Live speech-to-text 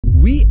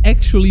We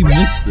actually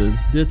missed it.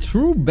 The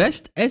true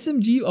best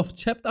SMG of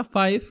Chapter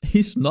 5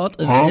 is not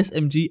an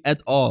SMG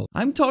at all.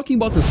 I'm talking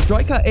about the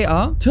Striker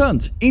AR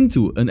turned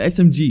into an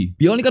SMG.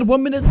 We only got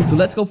 1 minute, so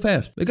let's go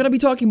fast. We're gonna be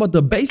talking about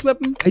the base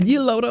weapon,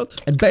 ideal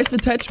loadout, and best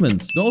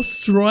attachments. The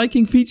most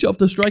striking feature of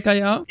the Striker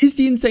AR is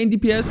the insane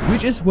DPS,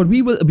 which is what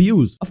we will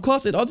abuse. Of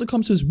course, it also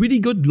comes with really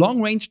good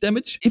long-range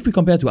damage if we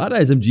compare to other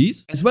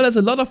SMGs, as well as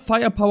a lot of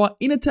firepower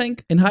in a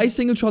tank and high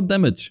single-shot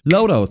damage.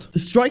 Loadout. The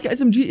Striker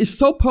SMG is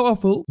so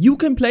powerful, you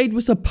can play it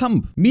with a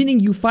pump,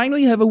 meaning you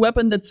finally have a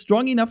weapon that's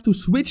strong enough to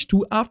switch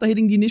to after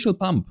hitting the initial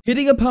pump.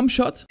 Hitting a pump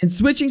shot and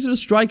switching to the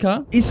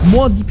Striker is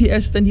more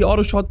DPS than the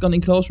auto shotgun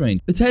in close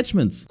range.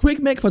 Attachments. Quick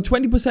mag for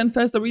 20%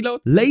 faster reload,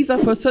 laser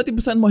for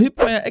 30% more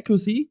hipfire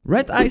accuracy,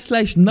 red eye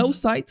 / no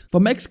sight for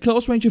max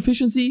close range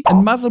efficiency,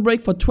 and muzzle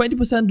brake for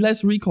 20%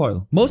 less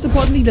recoil. Most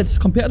importantly, let's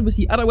compare it with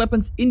the other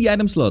weapons in the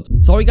item slot.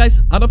 Sorry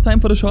guys, out of time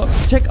for the shop.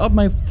 Check out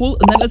my full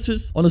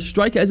analysis on the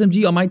Striker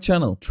SMG on my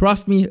channel.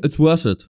 Trust me, it's worth it.